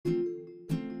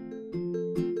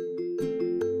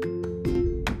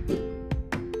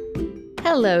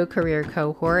Hello, career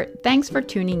cohort. Thanks for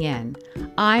tuning in.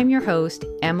 I'm your host,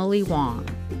 Emily Wong,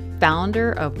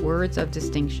 founder of Words of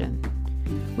Distinction.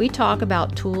 We talk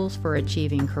about tools for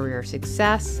achieving career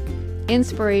success,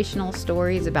 inspirational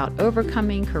stories about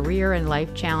overcoming career and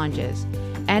life challenges,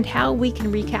 and how we can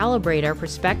recalibrate our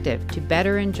perspective to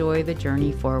better enjoy the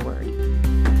journey forward.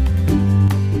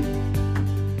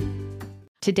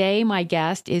 Today, my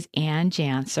guest is Ann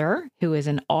Janser, who is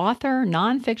an author,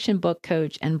 nonfiction book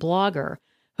coach, and blogger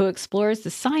who explores the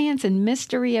science and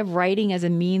mystery of writing as a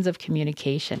means of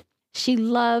communication. She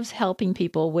loves helping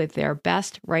people with their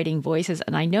best writing voices,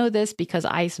 and I know this because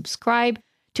I subscribe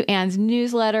to Ann's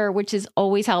newsletter, which is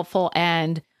always helpful,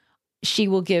 and she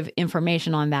will give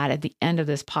information on that at the end of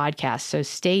this podcast, so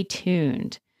stay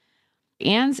tuned.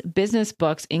 Ann's business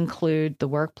books include The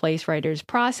Workplace Writer's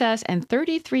Process and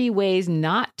 33 Ways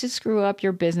Not to Screw Up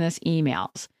Your Business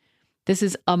Emails. This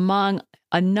is among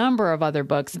a number of other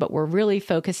books, but we're really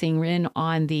focusing in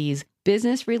on these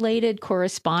business-related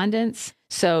correspondence.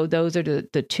 So those are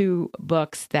the two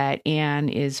books that Ann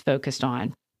is focused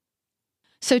on.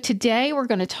 So today we're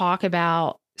going to talk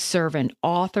about servant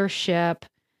authorship,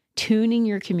 tuning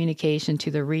your communication to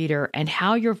the reader, and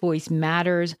how your voice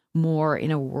matters more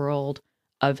in a world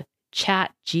of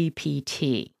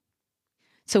ChatGPT.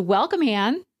 So welcome,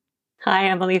 Ann. Hi,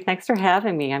 Emily. Thanks for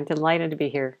having me. I'm delighted to be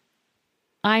here.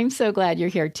 I'm so glad you're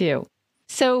here too.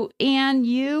 So, Ann,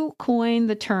 you coined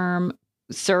the term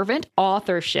servant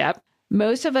authorship.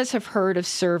 Most of us have heard of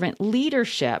servant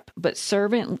leadership, but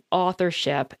servant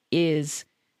authorship is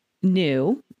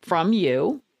new from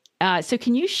you. So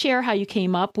can you share how you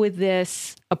came up with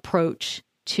this approach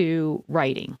to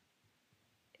writing?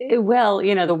 Well,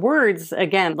 the words,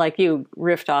 again, like you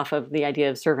riffed off of the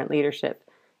idea of servant leadership,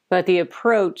 but the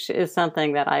approach is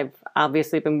something that I've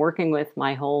obviously been working with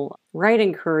my whole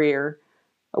writing career,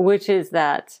 which is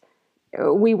that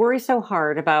we worry so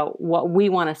hard about what we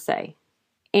want to say.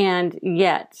 And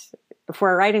yet, for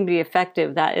our writing to be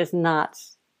effective, that is not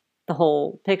the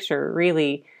whole picture.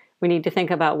 Really, we need to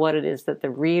think about what it is that the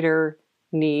reader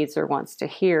needs or wants to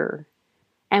hear.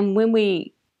 And when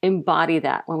we embody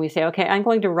that, when we say, okay, I'm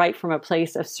going to write from a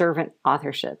place of servant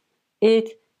authorship,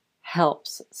 it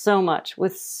helps so much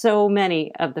with so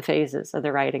many of the phases of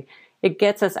the writing. It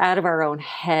gets us out of our own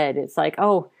head. It's like,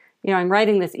 I'm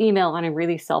writing this email and I'm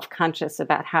really self-conscious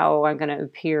about how I'm going to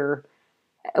appear.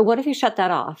 What if you shut that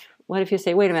off? What if you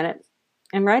say, wait a minute,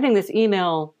 I'm writing this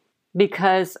email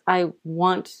because I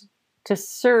want to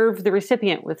serve the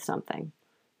recipient with something,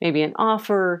 maybe an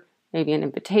offer, maybe an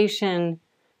invitation,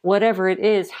 whatever it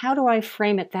is. How do I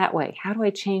frame it that way? How do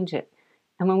I change it?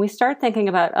 And when we start thinking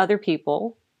about other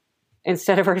people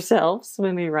instead of ourselves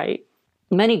when we write,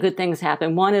 many good things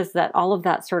happen. One is that all of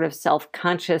that sort of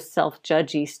self-conscious,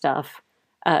 self-judgy stuff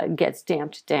gets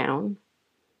damped down.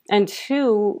 And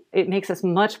two, it makes us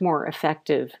much more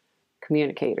effective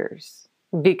communicators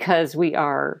because we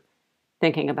are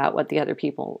thinking about what the other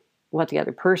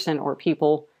person or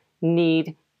people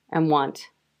need and want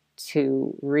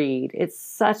to read. It's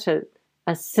such a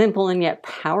simple and yet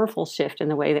powerful shift in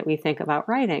the way that we think about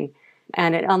writing.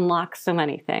 And it unlocks so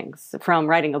many things, from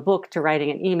writing a book to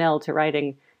writing an email to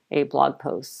writing a blog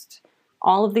post.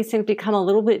 All of these things become a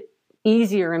little bit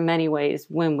easier in many ways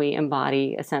when we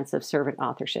embody a sense of servant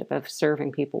authorship, of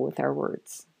serving people with our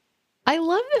words. I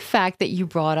love the fact that you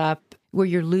brought up where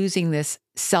you're losing this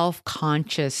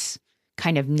self-conscious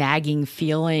kind of nagging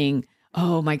feeling.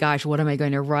 Oh my gosh, what am I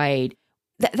going to write?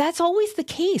 That's always the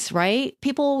case, right?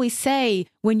 People always say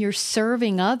when you're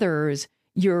serving others,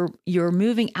 you're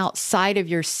moving outside of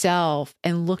yourself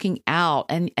and looking out,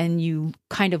 and you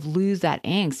kind of lose that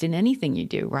angst in anything you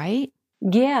do, right?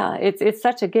 Yeah, it's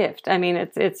such a gift. I mean,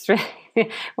 it's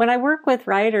when I work with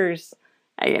writers,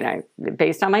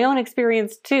 based on my own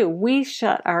experience too, we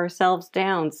shut ourselves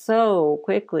down so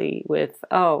quickly with,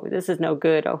 oh, this is no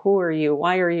good. Oh, who are you?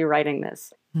 Why are you writing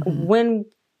this? Mm-hmm. When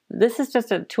this is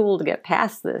just a tool to get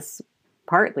past this,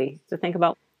 partly to think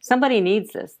about somebody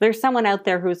needs this. There's someone out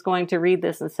there who's going to read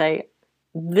this and say,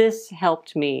 this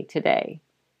helped me today.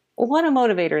 What a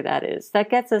motivator that is. That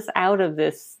gets us out of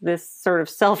this sort of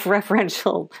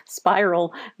self-referential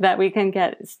spiral that we can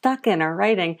get stuck in our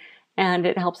writing. And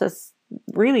it helps us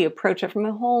really approach it from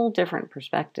a whole different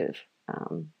perspective.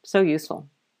 So useful.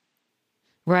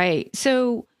 Right.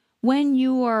 So when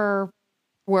you are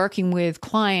working with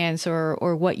clients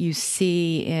or what you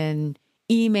see in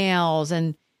emails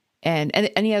and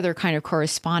any other kind of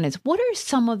correspondence, what are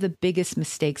some of the biggest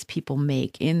mistakes people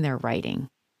make in their writing?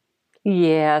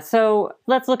 Yeah, so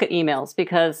let's look at emails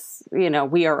because,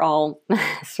 we are all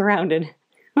surrounded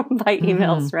by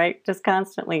emails, right? Just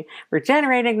constantly. We're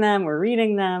generating them, we're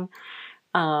reading them.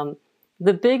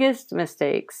 The biggest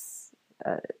mistakes,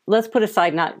 let's put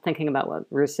aside not thinking about what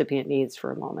the recipient needs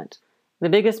for a moment. The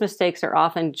biggest mistakes are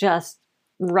often just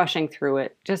rushing through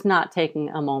it, just not taking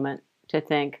a moment to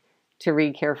think, to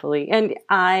read carefully. And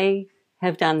I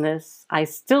have done this. I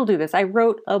still do this. I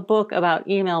wrote a book about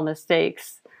email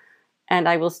mistakes, and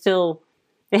I will still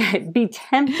be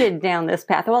tempted down this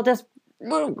path. Well, just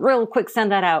real quick,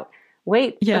 send that out.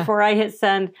 Wait, before I hit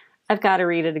send, I've got to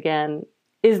read it again.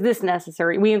 Is this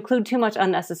necessary? We include too much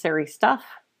unnecessary stuff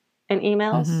in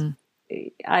emails. Mm-hmm.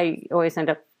 I always end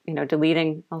up,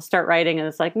 deleting. I'll start writing and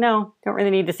it's like, no, don't really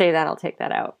need to say that. I'll take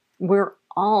that out. We're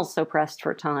all so pressed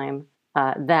for time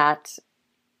that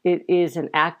it is an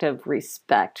act of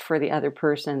respect for the other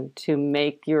person to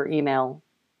make your email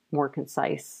more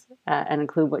concise and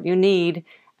include what you need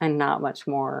and not much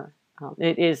more.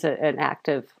 It is an act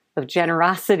of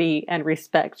generosity and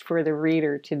respect for the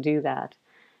reader to do that.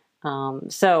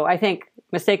 So I think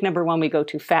mistake number one, we go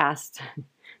too fast.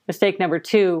 Mistake number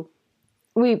two,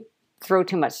 we throw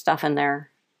too much stuff in there.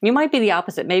 You might be the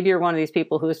opposite. Maybe you're one of these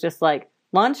people who's just like,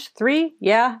 lunch, 3?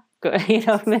 Yeah, good.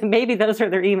 Maybe those are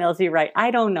their emails you write.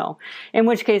 I don't know. In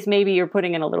which case, maybe you're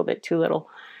putting in a little bit too little.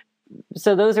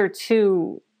 So those are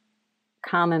two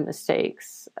common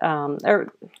mistakes.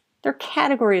 They're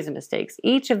categories of mistakes.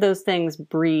 Each of those things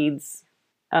breeds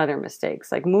other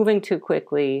mistakes. Like moving too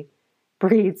quickly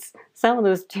breeds some of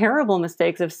those terrible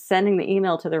mistakes of sending the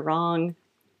email to the wrong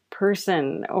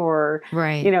person or,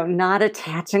 not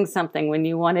attaching something when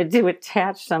you wanted to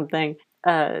attach something.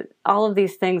 All of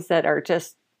these things that are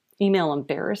just email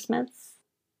embarrassments.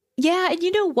 Yeah. And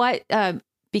you know what?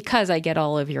 Because I get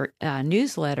all of your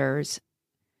newsletters,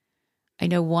 I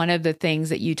know one of the things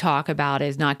that you talk about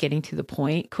is not getting to the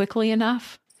point quickly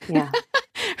enough. Yeah.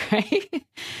 Right.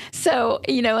 So,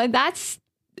 and that's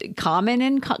common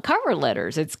in cover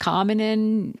letters. It's common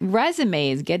in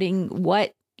resumes, getting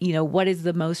what is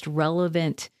the most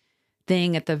relevant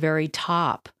thing at the very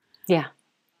top. Yeah.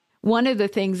 One of the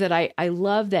things that I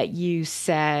love that you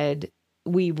said,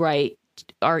 we write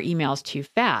our emails too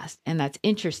fast. And that's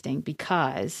interesting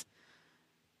because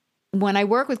when I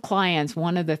work with clients,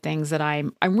 one of the things that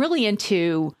I'm really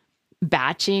into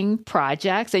batching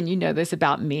projects, and you know this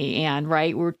about me, Anne,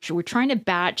 right? We're trying to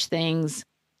batch things,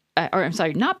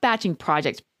 not batching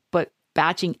projects, but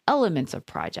batching elements of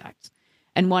projects.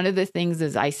 And one of the things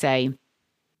is I say,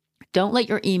 don't let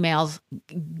your emails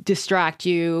distract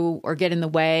you or get in the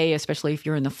way, especially if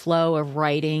you're in the flow of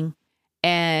writing.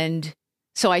 And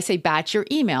so I say batch your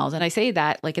emails. And I say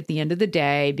that like at the end of the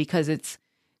day because it's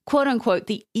quote unquote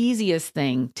the easiest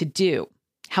thing to do.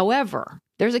 However,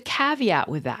 there's a caveat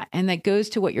with that. And that goes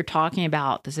to what you're talking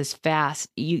about. This is fast.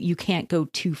 You can't go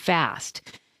too fast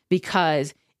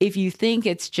because if you think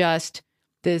it's just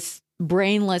this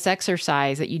brainless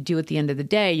exercise that you do at the end of the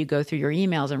day, you go through your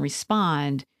emails and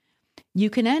respond, you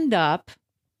can end up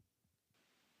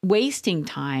wasting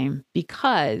time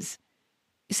because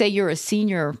say you're a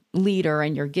senior leader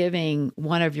and you're giving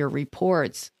one of your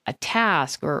reports a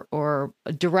task or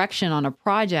a direction on a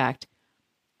project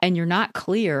and you're not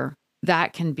clear,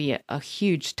 that can be a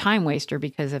huge time waster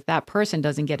because if that person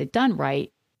doesn't get it done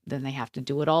right, then they have to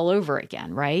do it all over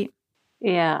again, right?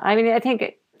 Yeah. I mean, I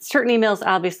think certain emails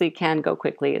obviously can go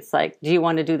quickly. It's like, do you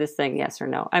want to do this thing? Yes or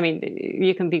no? I mean,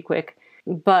 you can be quick,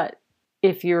 but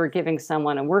if you're giving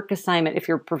someone a work assignment, if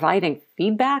you're providing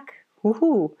feedback,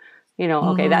 woohoo,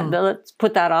 okay, let's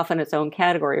put that off in its own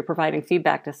category. Providing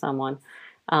feedback to someone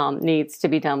needs to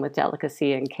be done with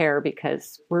delicacy and care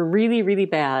because we're really, really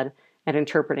bad at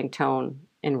interpreting tone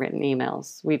in written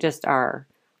emails. We just are.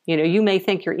 You may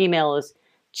think your email is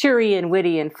cheery and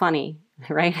witty and funny,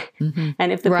 right? Mm-hmm.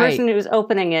 And if the person who's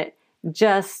opening it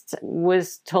just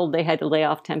was told they had to lay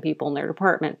off 10 people in their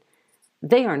department,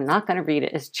 they are not going to read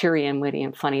it as cheery and witty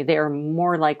and funny. They are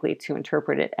more likely to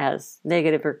interpret it as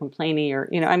negative or complaining or,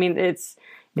 it's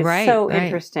so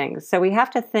interesting. So we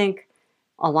have to think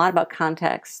a lot about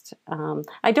context.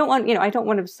 I don't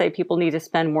want to say people need to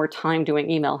spend more time doing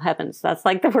email. Heavens, that's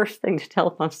like the worst thing to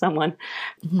telephone someone.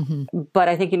 Mm-hmm. But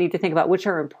I think you need to think about which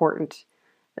are important.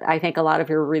 I think a lot of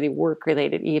your really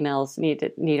work-related emails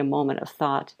need a moment of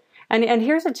thought. And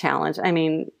here's a challenge. I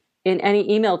mean, in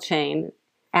any email chain,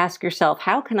 ask yourself,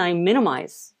 how can I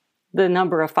minimize the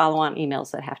number of follow-on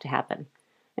emails that have to happen?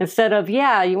 Instead of, you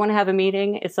want to have a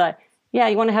meeting? It's like, you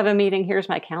want to have a meeting? Here's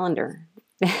my calendar.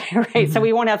 Right. Mm-hmm. So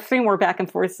we won't have 3 more back and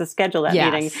forth to schedule that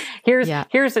meeting.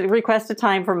 Here's a requested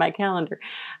time from my calendar.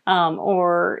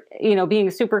 Or, being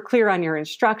super clear on your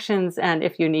instructions. And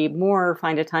if you need more,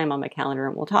 find a time on my calendar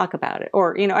and we'll talk about it.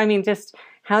 Or, just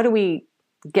how do we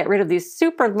get rid of these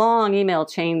super long email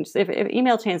chains? If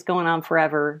email chains going on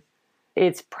forever,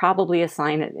 it's probably a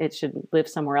sign that it should live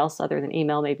somewhere else other than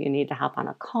email. Maybe you need to hop on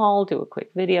a call, do a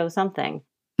quick video, something.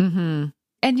 Mm-hmm.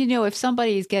 And, if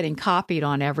somebody's getting copied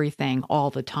on everything all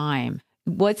the time,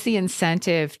 what's the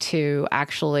incentive to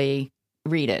actually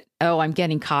read it? Oh, I'm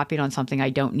getting copied on something I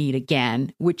don't need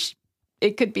again, which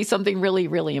it could be something really,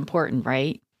 really important,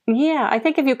 right? Yeah, I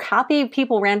think if you copy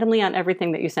people randomly on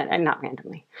everything that you send, and not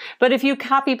randomly, but if you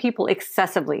copy people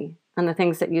excessively on the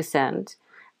things that you send,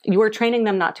 you are training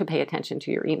them not to pay attention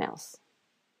to your emails.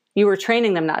 You are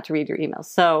training them not to read your emails.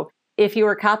 So if you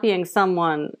are copying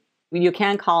someone, you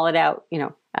can call it out,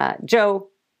 Joe,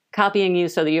 copying you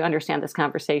so that you understand this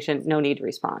conversation, no need to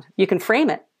respond. You can frame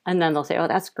it, and then they'll say, oh,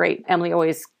 that's great. Emily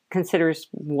always considers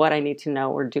what I need to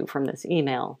know or do from this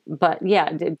email. But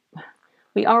yeah,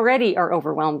 we already are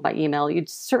overwhelmed by email. You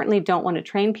certainly don't want to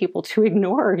train people to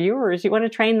ignore yours. You want to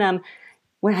train them,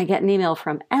 when I get an email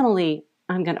from Emily,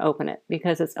 I'm going to open it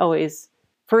because it's always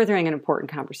furthering an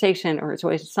important conversation, or it's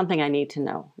always something I need to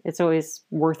know. It's always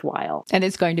worthwhile. And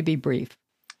it's going to be brief.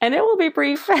 And it will be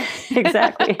brief.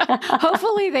 Exactly.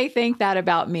 Hopefully they think that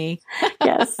about me.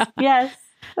 Yes.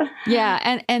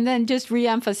 Yeah. And then just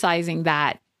reemphasizing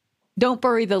that don't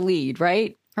bury the lead,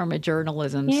 right? From a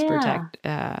journalism's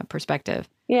perspective.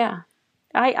 Yeah.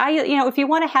 If you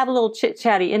want to have a little chit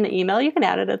chatty in the email, you can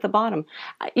add it at the bottom.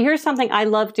 Here's something I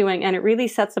love doing, and it really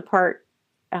sets apart.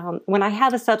 When I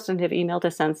have a substantive email to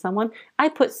send someone, I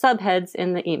put subheads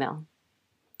in the email.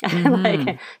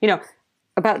 Like,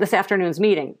 about this afternoon's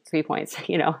meeting, 3 points,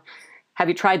 have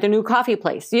you tried the new coffee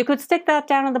place? You could stick that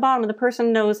down at the bottom and the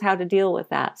person knows how to deal with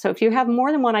that. So if you have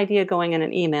more than one idea going in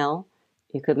an email,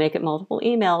 you could make it multiple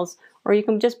emails, or you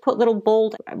can just put little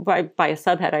bold by a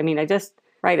subhead. I mean, I just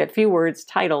write a few words,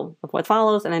 title of what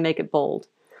follows, and I make it bold.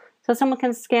 So someone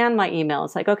can scan my email.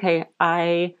 It's like, okay,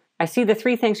 I see the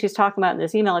 3 things she's talking about in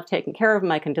this email. I've taken care of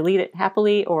them. I can delete it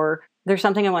happily, or there's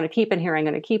something I want to keep in here. I'm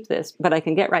going to keep this, but I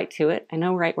can get right to it. I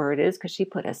know right where it is because she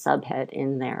put a subhead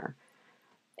in there.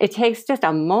 It takes just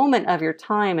a moment of your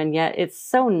time, and yet it's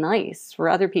so nice for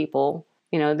other people.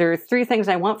 There are 3 things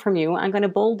I want from you. I'm going to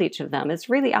bold each of them. It's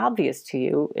really obvious to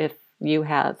you if you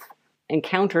have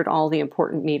encountered all the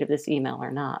important meat of this email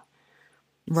or not.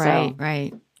 Right,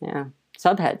 right. Yeah.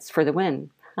 Subheads for the win.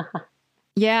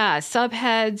 Yeah.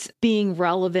 Subheads being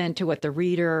relevant to what the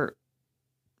reader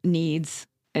needs.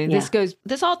 And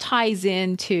this all ties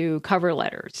into cover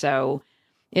letters. So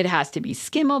it has to be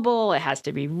skimmable. It has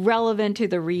to be relevant to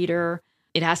the reader.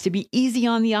 It has to be easy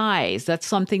on the eyes. That's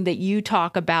something that you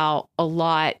talk about a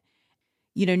lot.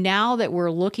 Now that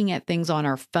we're looking at things on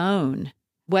our phone,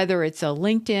 whether it's a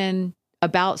LinkedIn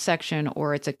about section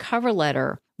or it's a cover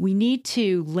letter, we need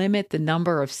to limit the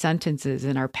number of sentences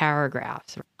in our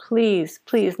paragraphs. Please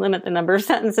limit the number of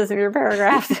sentences in your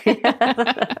paragraphs.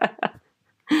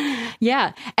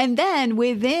 Yeah. And then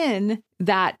within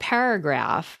that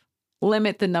paragraph,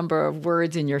 limit the number of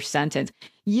words in your sentence.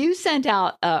 You sent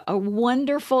out a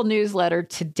wonderful newsletter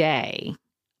today,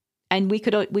 and we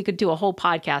could do a whole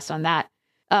podcast on that.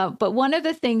 But one of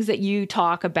the things that you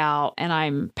talk about, and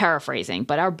I'm paraphrasing,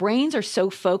 but our brains are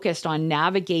so focused on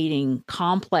navigating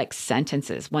complex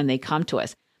sentences when they come to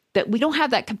us that we don't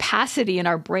have that capacity in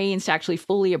our brains to actually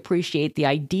fully appreciate the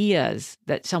ideas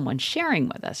that someone's sharing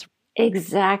with us.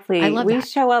 Exactly. I love we that.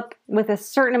 show up with a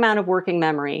certain amount of working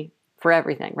memory for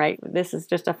everything, right? This is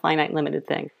just a finite, limited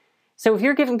thing. So if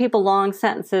you're giving people long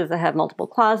sentences that have multiple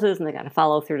clauses and they got to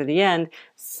follow through to the end,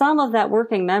 some of that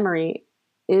working memory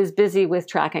is busy with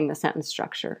tracking the sentence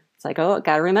structure. It's like, oh,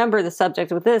 got to remember the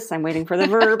subject with this. I'm waiting for the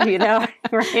verb,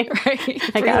 right? Right.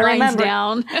 I got to remember.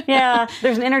 Down. Yeah,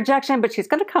 there's an interjection, but she's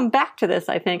going to come back to this,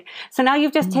 I think. So now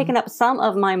you've just taken up some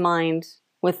of my mind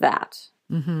with that.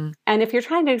 Mm-hmm. And if you're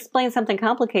trying to explain something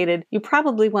complicated, you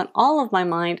probably want all of my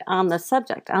mind on the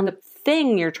subject, on the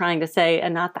thing you're trying to say,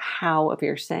 and not the how of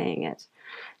your saying it.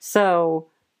 So,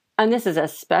 and this is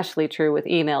especially true with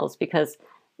emails because,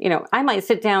 I might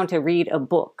sit down to read a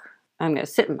book. I'm going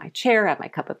to sit in my chair, have my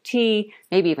cup of tea,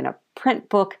 maybe even a print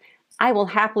book. I will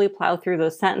happily plow through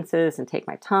those sentences and take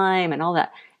my time and all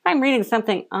that. I'm reading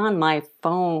something on my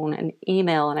phone, an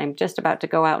email, and I'm just about to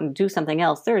go out and do something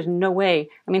else. There is no way.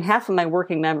 I mean, half of my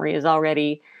working memory is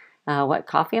already, what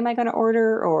coffee am I going to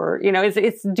order? Or,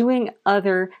 it's doing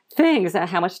other things.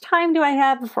 How much time do I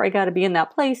have before I got to be in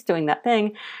that place doing that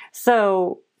thing?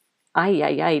 So,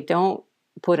 don't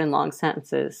put in long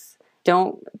sentences.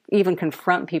 Don't even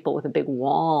confront people with a big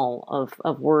wall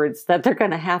of words that they're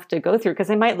going to have to go through because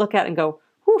they might look at it and go,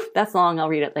 whew, that's long. I'll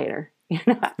read it later.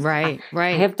 Right. I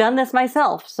have done this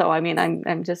myself. So, I mean,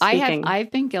 I'm just speaking.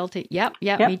 I've been guilty. Yep,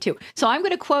 me too. So I'm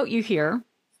going to quote you here.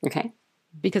 Okay.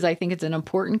 Because I think it's an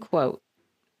important quote.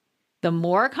 The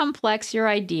more complex your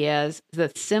ideas,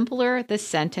 the simpler the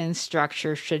sentence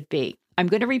structure should be. I'm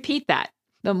going to repeat that.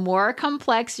 The more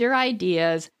complex your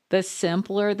ideas, the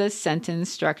simpler the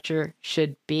sentence structure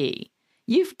should be.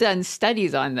 You've done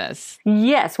studies on this.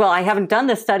 Yes. Well, I haven't done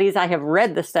the studies. I have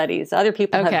read the studies. Other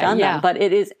people have done them. But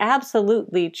it is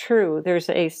absolutely true. There's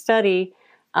a study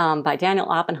by Daniel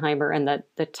Oppenheimer, and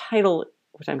the title,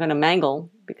 which I'm going to mangle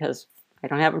because I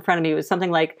don't have it in front of me, was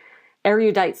something like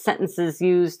erudite sentences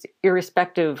used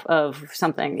irrespective of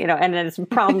something, and it's a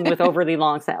problem with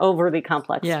overly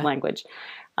complex language.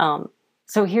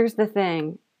 So here's the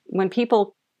thing. When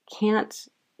people can't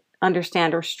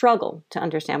understand or struggle to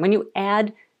understand, when you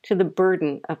add to the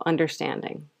burden of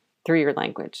understanding through your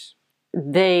language,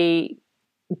 they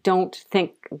don't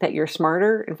think that you're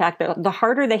smarter. In fact, the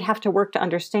harder they have to work to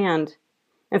understand,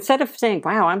 instead of saying,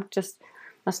 wow,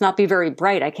 must not be very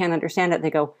bright, I can't understand it,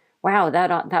 they go, wow,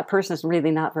 that person is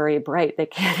really not very bright. They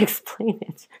can't explain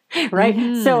it, right?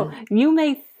 Mm-hmm. So you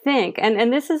may think,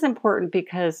 and this is important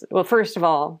because, well, first of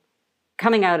all,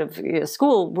 coming out of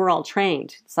school, we're all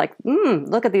trained. It's like,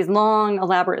 look at these long,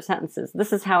 elaborate sentences.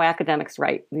 This is how academics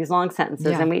write, these long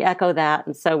sentences, and we echo that,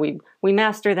 and so we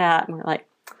master that, and we're like,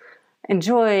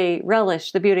 enjoy,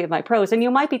 relish the beauty of my prose. And you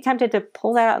might be tempted to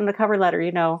pull that out in the cover letter,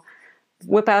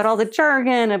 whip out all the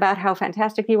jargon about how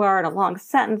fantastic you are in a long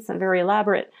sentence and very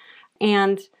elaborate.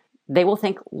 And they will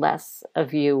think less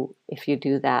of you if you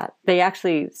do that. They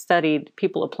actually studied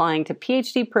people applying to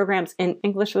PhD programs in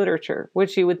English literature,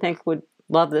 which you would think would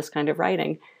love this kind of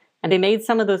writing. And they made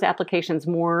some of those applications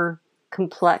more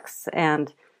complex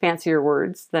and fancier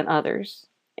words than others.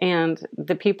 And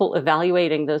the people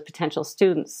evaluating those potential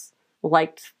students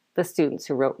liked the students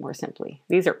who wrote more simply.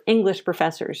 These are English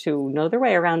professors who know their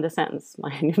way around the sentence,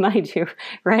 mind you,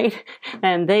 right?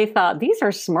 And they thought, these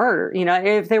are smarter.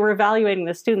 If they were evaluating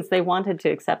the students, they wanted to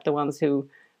accept the ones who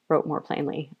wrote more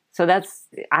plainly. So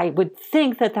I would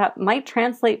think that might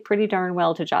translate pretty darn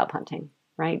well to job hunting,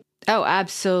 right? Oh,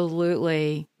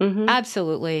 absolutely. Mm-hmm.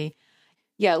 Absolutely.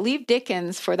 Yeah, leave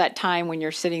Dickens for that time when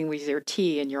you're sitting with your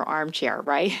tea in your armchair,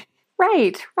 right?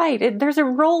 Right. There's a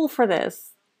role for this.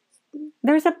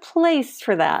 There's a place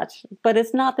for that, but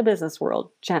it's not the business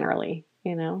world generally,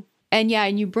 And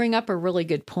and you bring up a really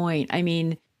good point. I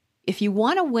mean, if you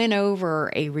want to win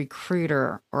over a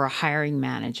recruiter or a hiring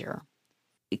manager,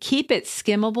 keep it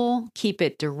skimmable, keep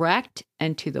it direct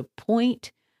and to the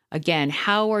point. Again,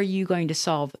 how are you going to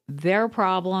solve their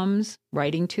problems?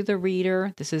 Writing to the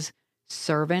reader. This is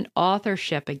servant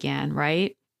authorship again,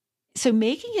 right? So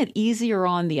making it easier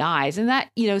on the eyes, and that,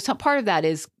 some part of that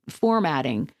is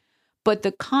formatting. But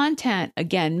the content,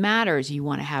 again, matters. You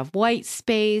want to have white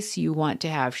space. You want to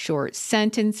have short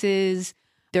sentences.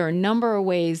 There are a number of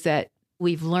ways that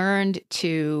we've learned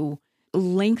to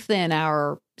lengthen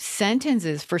our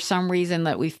sentences for some reason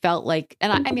that we felt like,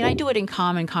 and I do it in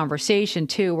common conversation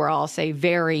too, where I'll say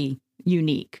very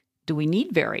unique. Do we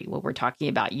need very? Well, we're talking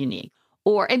about unique.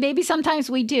 And maybe sometimes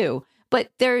we do, but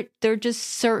there are just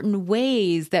certain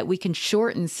ways that we can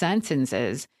shorten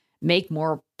sentences, make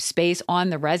more space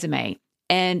on the resume.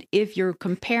 And if you're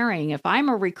comparing, if I'm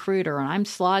a recruiter and I'm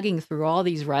slogging through all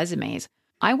these resumes,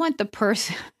 I want the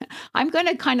person, I'm going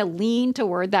to kind of lean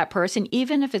toward that person,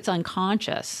 even if it's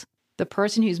unconscious, the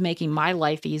person who's making my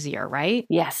life easier, right?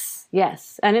 Yes.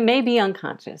 And it may be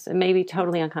unconscious. It may be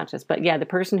totally unconscious. But yeah, the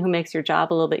person who makes your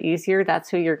job a little bit easier, that's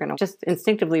who you're going to just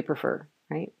instinctively prefer,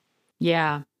 right?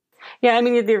 Yeah. Yeah,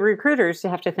 the recruiters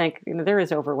have to think, they're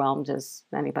as overwhelmed as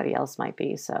anybody else might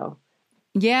be, so.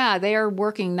 Yeah, they are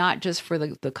working not just for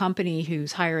the company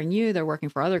who's hiring you, they're working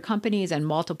for other companies and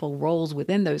multiple roles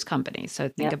within those companies. So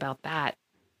think about that.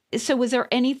 So was there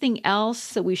anything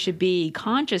else that we should be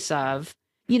conscious of?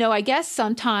 I guess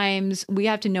sometimes we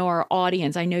have to know our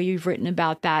audience. I know you've written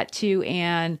about that too,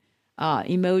 and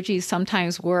emojis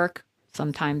sometimes work,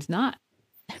 sometimes not,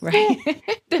 right?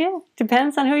 Yeah,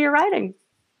 depends on who you're writing.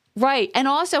 Right. And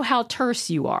also how terse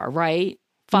you are, right?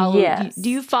 Yes. Do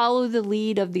you follow the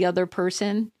lead of the other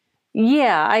person?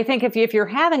 Yeah, I think if you're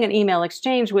having an email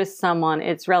exchange with someone,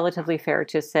 it's relatively fair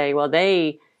to say, well,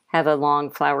 they have a long,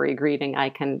 flowery greeting. I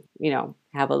can,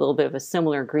 have a little bit of a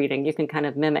similar greeting. You can kind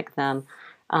of mimic them.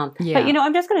 But,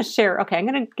 I'm just going to share, I'm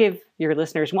going to give your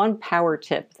listeners one power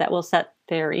tip that will set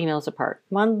their emails apart.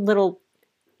 One little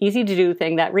easy to do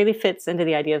thing that really fits into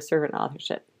the idea of servant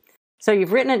authorship. So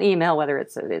you've written an email, whether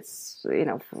it's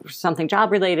for something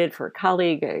job related, for a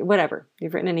colleague, whatever.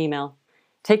 You've written an email.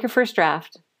 Take your first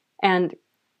draft and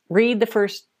read the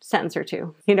first sentence or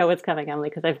two. You know what's coming, Emily,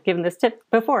 because I've given this tip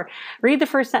before. Read the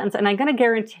first sentence, and I'm going to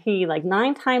guarantee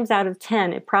 9 times out of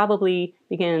 10, it probably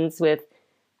begins with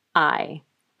I.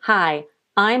 Hi,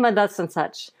 I'm a thus and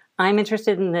such. I'm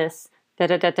interested in this, da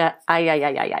da da da,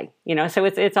 I. So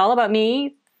it's all about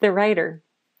me, the writer.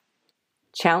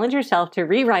 Challenge yourself to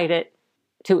rewrite it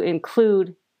to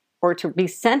include or to be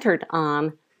centered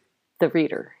on the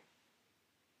reader.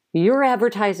 You're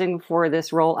advertising for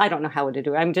this role. I don't know how to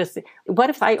do it. What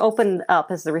if I open up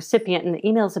as the recipient and the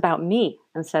email's about me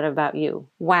instead of about you?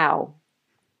 Wow.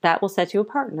 That will set you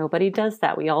apart. Nobody does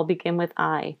that. We all begin with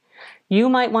I. You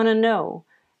might want to know,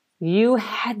 you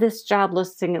had this job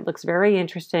listing. It looks very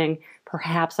interesting.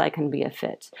 Perhaps I can be a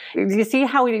fit. Do you see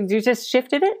how you just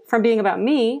shifted it from being about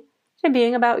me to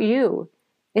being about you?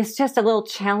 It's just a little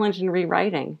challenge in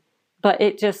rewriting. But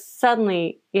it just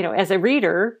suddenly, as a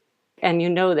reader, and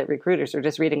that recruiters are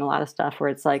just reading a lot of stuff where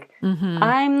it's like,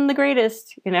 I'm the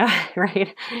greatest,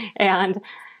 right? And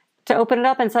to open it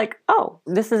up and it's like, oh,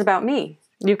 this is about me.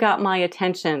 You've got my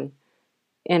attention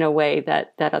in a way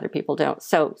that other people don't.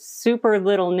 So super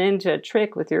little ninja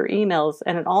trick with your emails.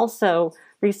 And it also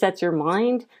resets your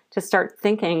mind to start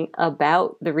thinking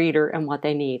about the reader and what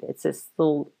they need. It's this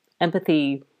little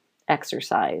empathy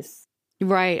exercise.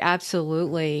 Right,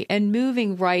 absolutely. And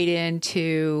moving right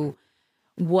into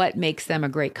what makes them a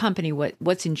great company,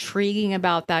 what's intriguing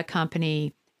about that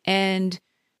company, and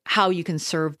how you can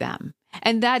serve them.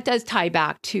 And that does tie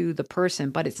back to the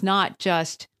person, but it's not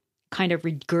just kind of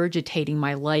regurgitating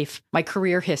my life, my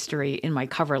career history in my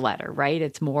cover letter, right?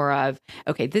 It's more of,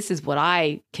 okay, this is what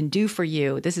I can do for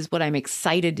you. This is what I'm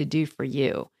excited to do for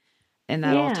you. And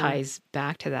that all ties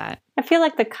back to that. I feel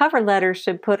like the cover letter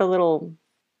should put a little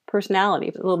personality,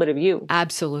 a little bit of you.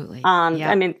 Absolutely. Yep.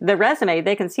 I mean, the resume,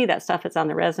 they can see that stuff. It's on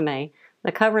the resume.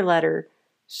 The cover letter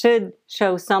should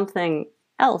show something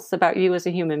else about you as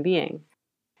a human being.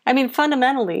 I mean,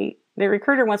 fundamentally, the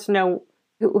recruiter wants to know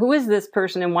who is this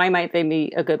person and why might they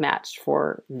be a good match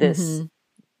for this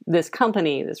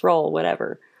company, this role,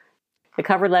 whatever. The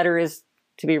cover letter is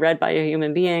to be read by a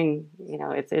human being.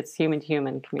 It's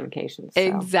human-to-human communication. So.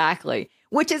 Exactly.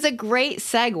 Which is a great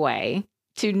segue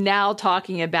to now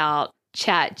talking about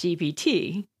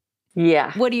ChatGPT.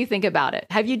 Yeah. What do you think about it?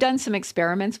 Have you done some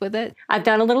experiments with it? I've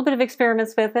done a little bit of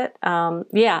experiments with it. And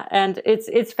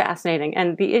it's fascinating.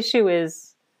 And the issue is,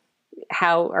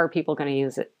 how are people going to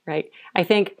use it, right? I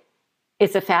think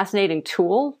it's a fascinating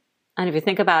tool. And if you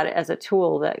think about it as a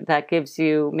tool that gives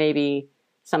you maybe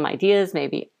some ideas,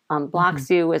 maybe unblocks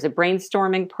you as a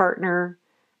brainstorming partner,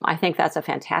 I think that's a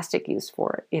fantastic use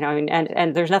for it.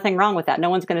 And there's nothing wrong with that. No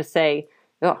one's going to say,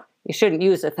 oh, you shouldn't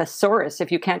use a thesaurus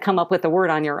if you can't come up with a word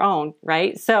on your own,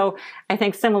 right? So I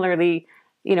think similarly,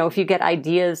 if you get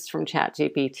ideas from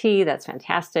ChatGPT, that's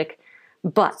fantastic.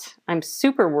 But I'm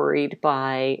super worried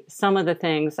by some of the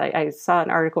things. I saw an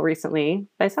article recently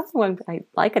by someone I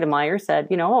like and admire said,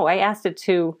 I asked it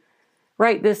to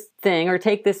write this thing or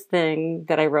take this thing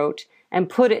that I wrote and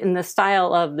put it in the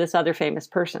style of this other famous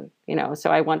person, so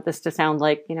I want this to sound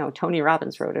like, Tony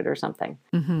Robbins wrote it or something.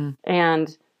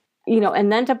 And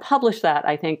then to publish that,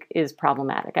 I think is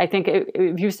problematic. I think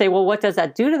if you say, well, what does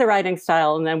that do to the writing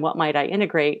style? And then what might I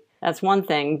integrate? That's one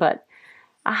thing. But,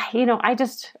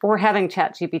 or having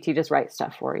ChatGPT just write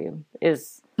stuff for you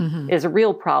is a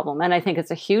real problem. And I think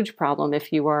it's a huge problem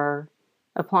if you are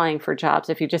applying for jobs.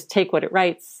 If you just take what it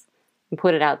writes and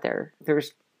put it out there,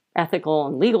 there's ethical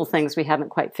and legal things we haven't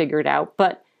quite figured out.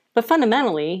 But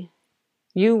fundamentally,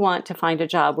 you want to find a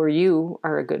job where you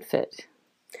are a good fit.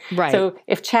 Right. So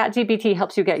if ChatGPT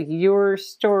helps you get your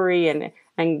story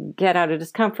and get out of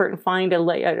discomfort and find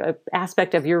a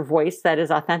aspect of your voice that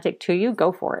is authentic to you,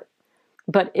 go for it.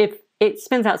 But if it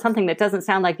spins out something that doesn't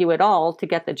sound like you at all to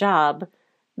get the job,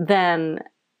 then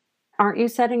aren't you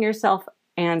setting yourself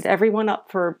and everyone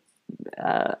up for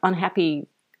unhappy,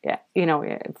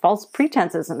 false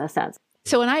pretenses in a sense?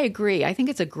 So, and I agree. I think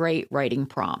it's a great writing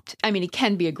prompt. I mean, it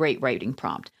can be a great writing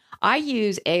prompt. I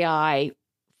use AI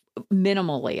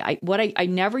minimally. I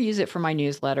never use it for my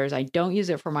newsletters. I don't use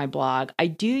it for my blog. I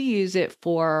do use it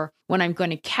for when I'm going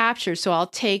to capture. So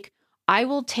I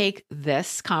will take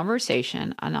this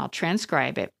conversation and I'll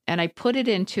transcribe it and I put it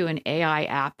into an AI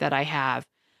app that I have,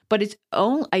 but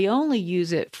I only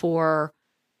use it for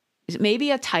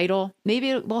maybe a title. Maybe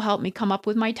it will help me come up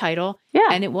with my title. Yeah.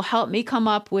 And it will help me come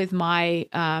up with my,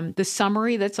 the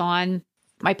summary that's on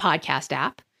my podcast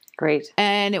app. Great.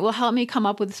 And it will help me come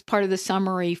up with part of the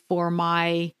summary for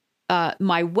my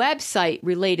my website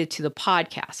related to the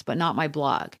podcast, but not my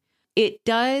blog. It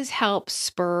does help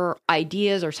spur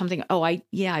ideas or something. Oh, I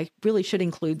really should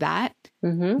include that.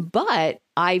 But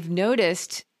I've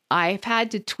noticed I've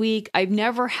had to tweak. I've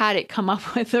never had it come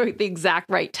up with the exact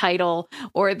right title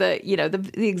or the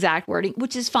exact wording,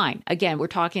 which is fine. Again, we're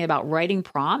talking about writing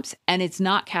prompts and it's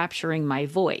not capturing my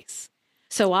voice.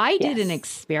 So I did an Yes.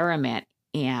 experiment,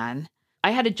 Anne.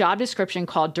 I had a job description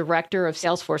called Director of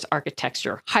Salesforce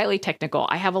Architecture, highly technical.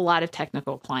 I have a lot of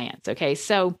technical clients. Okay.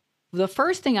 So the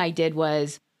first thing I did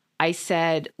was I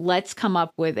said, let's come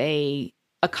up with a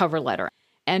cover letter.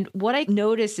 And what I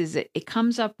noticed is that it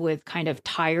comes up with kind of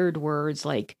tired words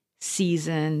like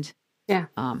seasoned, Yeah.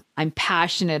 I'm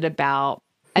passionate about.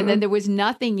 And then there was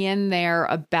nothing in there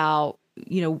about,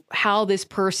 how this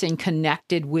person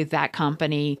connected with that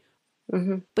company.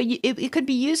 But it could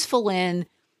be useful in,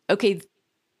 okay,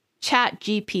 Chat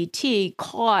GPT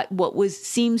caught what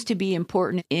seems to be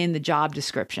important in the job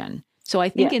description. So I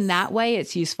think in Yes. that way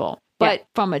it's useful. But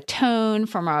from a tone,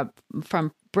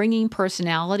 from bringing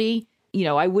personality,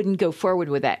 I wouldn't go forward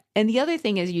with that. And the other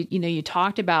thing is, you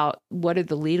talked about what are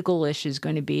the legal issues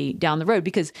going to be down the road,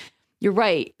 because you're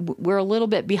right, we're a little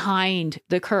bit behind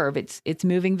the curve. It's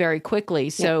moving very quickly.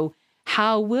 So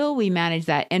how will we manage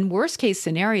that? And worst case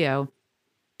scenario,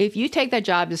 if you take that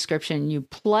job description, you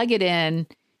plug it in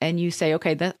and you say,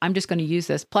 okay, I'm just going to use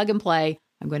this, plug and play.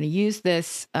 I'm going to use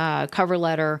this cover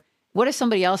letter. What if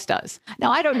somebody else does?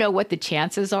 Now, I don't know what the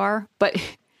chances are, but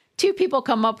two people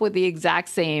come up with the exact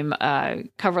same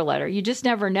cover letter. You just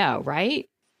never know, right?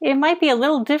 It might be a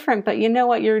little different, but you know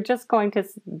what? You're just going to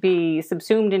be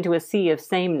subsumed into a sea of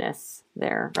sameness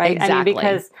there, right? Exactly. I mean,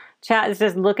 because chat is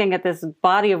just looking at this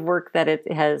body of work that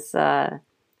it has,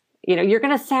 you're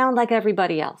going to sound like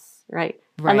everybody else, right?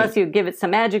 Unless you give it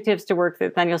some adjectives to work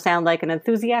with, then you'll sound like an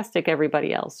enthusiastic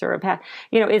everybody else, or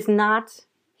it's not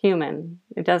human.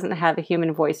 It doesn't have a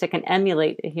human voice. It can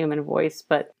emulate a human voice,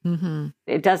 but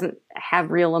it doesn't have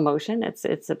real emotion.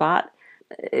 It's a bot.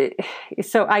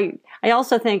 So I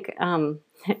also think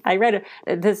I read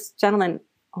this gentleman,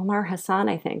 Omar Hassan,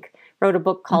 I think, wrote a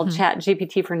book called Chat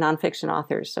GPT for Nonfiction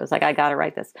Authors. So it's like, I got to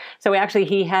write this. So actually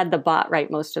he had the bot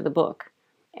write most of the book.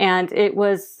 And it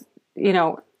was, it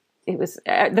was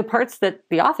the parts that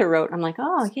the author wrote. I'm like,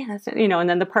 oh yeah, that's, and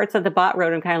then the parts that the bot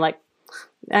wrote, I'm kind of like,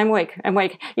 I'm awake. It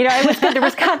was good. There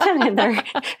was content in there.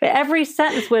 Every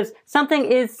sentence was something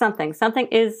is something, something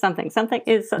is something, something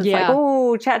is something. Yeah. It's like,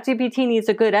 oh, ChatGPT needs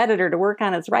a good editor to work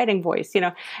on its writing voice,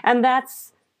 and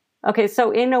that's okay.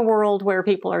 So in a world where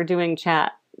people are doing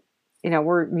chat,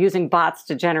 we're using bots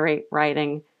to generate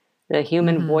writing. The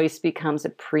human voice becomes a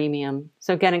premium.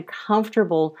 So getting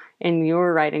comfortable in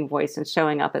your writing voice and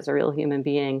showing up as a real human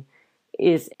being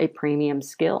is a premium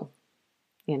skill.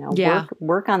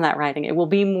 Work on that writing. It will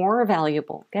be more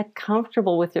valuable. Get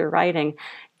comfortable with your writing.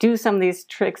 Do some of these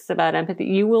tricks about empathy.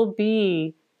 You will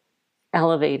be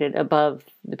elevated above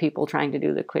the people trying to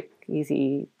do the quick,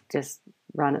 easy, just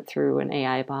run it through an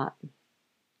AI bot.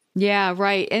 Yeah,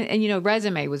 right. And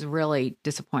resume was really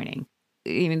disappointing.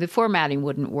 I mean, the formatting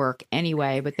wouldn't work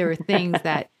anyway, but there are things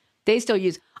that they still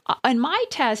use. On my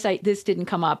test, this didn't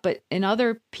come up, but in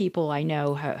other people I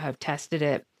know have tested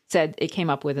it, said it came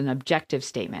up with an objective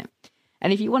statement.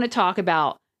 And if you want to talk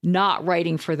about not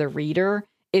writing for the reader,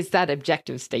 it's that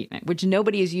objective statement, which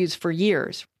nobody has used for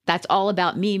years. That's all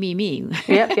about me.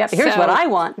 Yep. Here's what I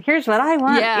want.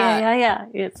 Yeah.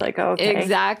 It's like, okay.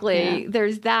 Exactly. Yeah.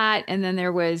 There's that. And then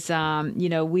there was,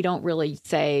 we don't really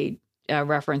say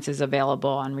references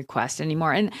available on request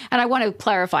anymore. And I want to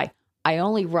clarify, I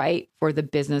only write for the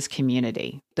business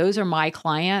community. Those are my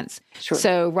clients. Sure.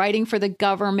 So writing for the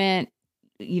government,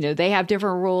 they have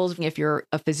different rules. If you're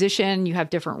a physician, you have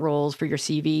different rules for your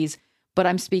CVs, but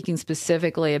I'm speaking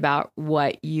specifically about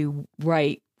what you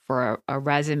write for a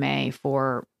resume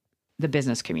for the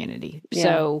business community. Yeah.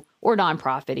 So, or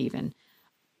nonprofit even.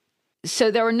 So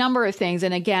there are a number of things.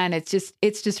 And again, it's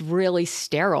just really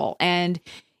sterile. And,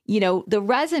 the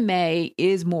resume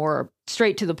is more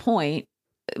straight to the point,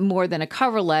 more than a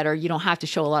cover letter. You don't have to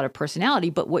show a lot of personality,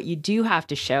 but what you do have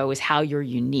to show is how you're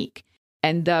unique.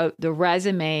 And the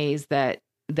resumes that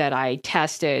I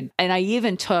tested, and I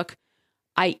even took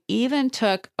a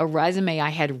resume I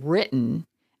had written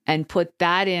and put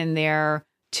that in there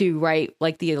to write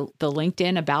like the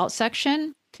LinkedIn about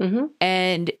section.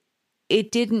 And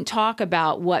it didn't talk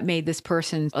about what made this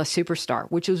person a superstar,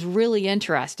 which was really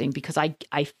interesting because I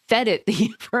fed it the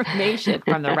information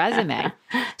from the resume.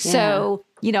 So,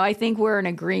 I think we're in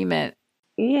agreement.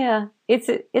 Yeah, it's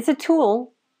a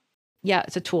tool. Yeah,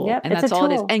 it's a tool. Yep, and that's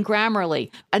all it is. And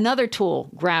Grammarly, another tool,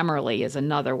 Grammarly is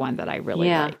another one that I really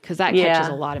like because that catches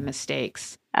a lot of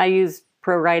mistakes. I use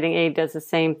Pro Writing Aid, does the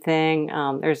same thing.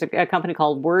 There's a company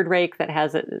called WordRake that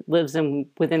lives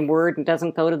within Word and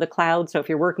doesn't go to the cloud. So if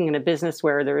you're working in a business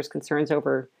where there's concerns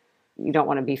over, you don't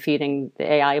want to be feeding the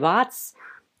AI bots,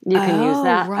 you can use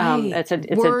that. Right. It's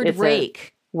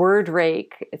WordRake.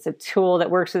 WordRake. It's a tool that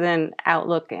works within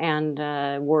Outlook and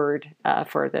Word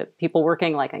for the people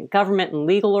working like in government and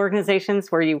legal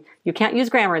organizations where you can't use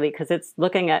Grammarly because it's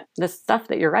looking at the stuff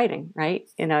that you're writing, right?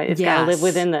 It's got to live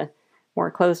within the more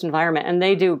closed environment, and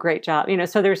they do a great job.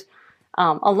 So there's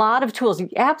a lot of tools.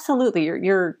 Absolutely,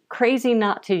 you're crazy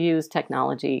not to use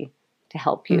technology to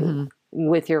help you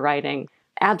with your writing.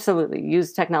 Absolutely,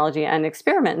 use technology and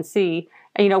experiment and see.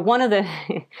 One of the,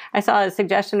 I saw a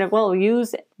suggestion of,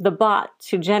 use the bot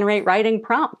to generate writing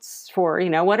prompts for,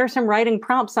 what are some writing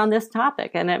prompts on this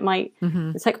topic? And it might,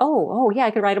 it's like, yeah,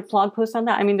 I could write a blog post on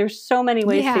that. I mean, there's so many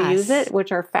ways to use it,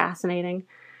 which are fascinating.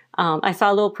 I saw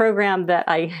a little program that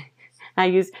I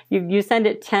use. You send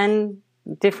it 10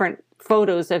 different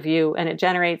photos of you and it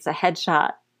generates a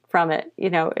headshot from it.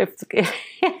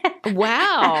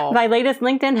 Wow. My latest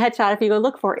LinkedIn headshot, if you go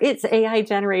look for it, it's AI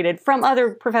generated from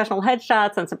other professional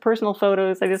headshots and some personal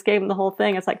photos. I just gave them the whole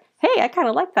thing. It's like, hey, I kind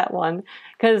of like that one.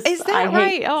 Is that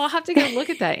right? I'll have to go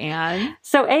look at that, Anne.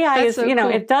 So AI is, cool.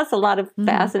 It does a lot of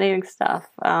fascinating stuff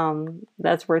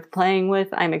that's worth playing with.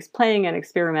 I'm playing and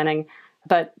experimenting.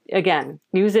 But again,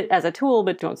 use it as a tool,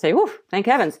 but don't say, "Oof, thank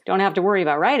heavens, don't have to worry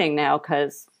about writing now,"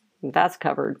 because that's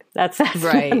covered. That's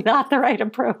right. Not the right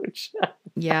approach.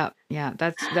 Yeah.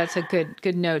 That's a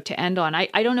good note to end on. I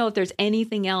don't know if there's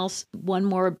anything else. One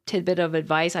more tidbit of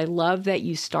advice. I love that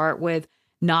you start with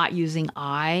not using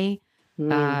I.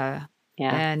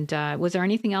 And was there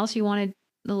anything else you wanted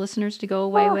the listeners to go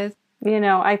away with?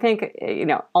 I think,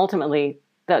 ultimately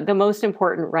the most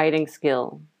important writing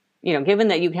skill, given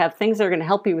that you have things that are going to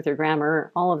help you with your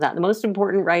grammar, all of that, the most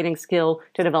important writing skill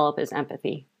to develop is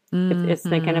empathy. It's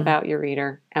thinking about your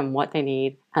reader and what they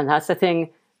need. And that's the thing,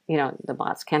 the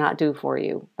bots cannot do for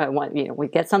you. But we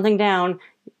get something down,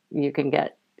 you can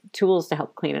get tools to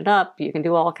help clean it up. You can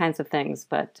do all kinds of things.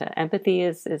 But empathy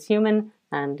is human,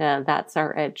 and that's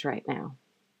our edge right now.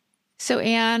 So,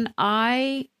 Anne,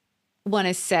 I want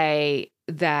to say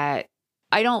that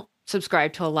I don't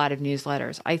subscribe to a lot of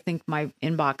newsletters. I think my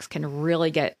inbox can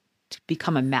really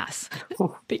become a mess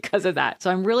because of that.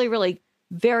 So I'm really, really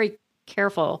very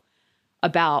careful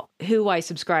about who I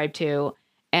subscribe to.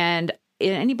 And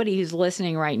anybody who's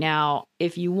listening right now,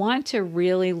 if you want to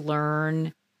really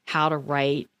learn how to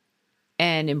write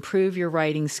and improve your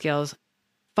writing skills,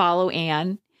 follow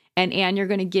Anne. And Anne, you're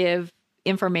going to give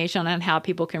information on how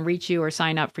people can reach you or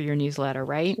sign up for your newsletter,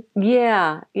 right?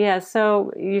 Yeah.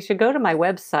 So you should go to my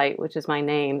website, which is my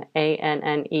name,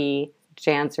 ANNE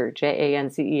Janzer,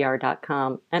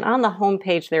 JANZER.com. And on the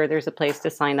homepage there's a place to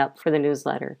sign up for the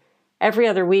newsletter. Every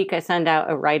other week, I send out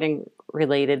a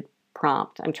writing-related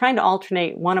prompt. I'm trying to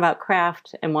alternate one about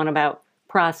craft and one about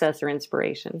process or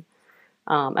inspiration.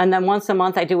 And then once a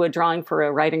month, I do a drawing for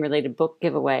a writing-related book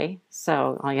giveaway.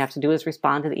 So all you have to do is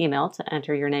respond to the email to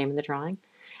enter your name in the drawing.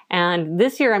 And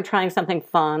this year, I'm trying something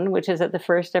fun, which is at the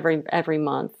first every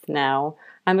month now.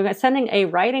 I'm sending a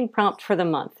writing prompt for the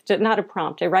month. Not a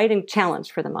prompt, a writing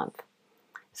challenge for the month.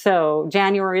 So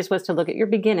January's was to look at your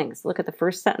beginnings, look at the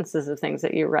first sentences of things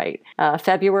that you write.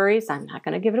 February's, I'm not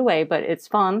going to give it away, but it's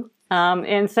fun.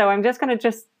 And so I'm just going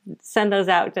to send those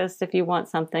out just if you want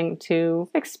something to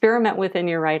experiment with in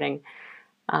your writing.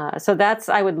 So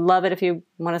I would love it if you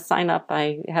want to sign up.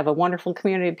 I have a wonderful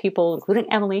community of people,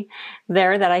 including Emily,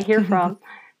 there that I hear from.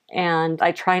 And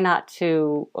I try not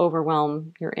to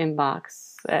overwhelm your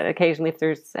inbox. Occasionally, if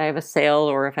I have a sale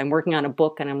or if I'm working on a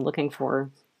book and I'm looking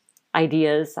for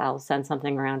ideas, I'll send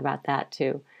something around about that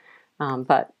too.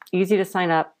 But easy to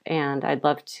sign up, and I'd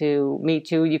love to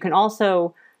meet you. You can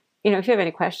also, if you have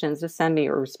any questions, just send me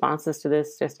your responses to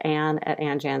this. Just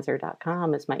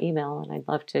Anne@AnneJanzer.com is my email, and I'd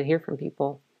love to hear from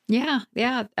people. Yeah.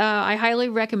 I highly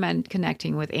recommend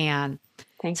connecting with Anne.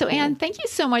 Thank you. Anne, thank you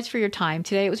so much for your time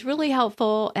today. It was really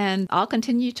helpful, and I'll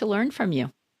continue to learn from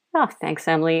you. Oh, thanks,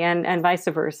 Emily, and vice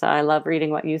versa. I love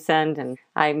reading what you send, and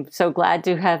I'm so glad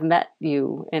to have met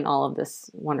you in all of this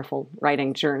wonderful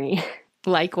writing journey.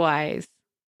 Likewise.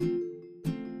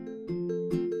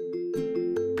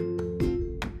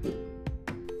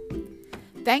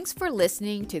 Thanks for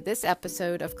listening to this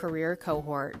episode of Career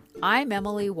Cohort. I'm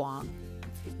Emily Wong.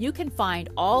 You can find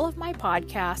all of my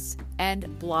podcasts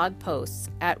and blog posts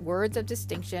at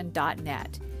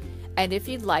wordsofdistinction.net. And if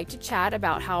you'd like to chat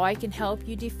about how I can help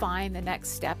you define the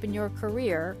next step in your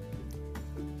career,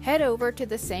 head over to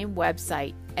the same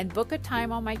website and book a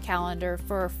time on my calendar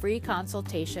for a free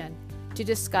consultation to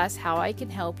discuss how I can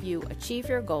help you achieve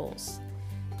your goals.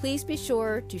 Please be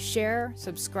sure to share,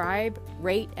 subscribe,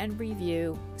 rate, and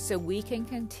review so we can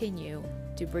continue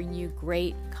to bring you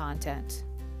great content.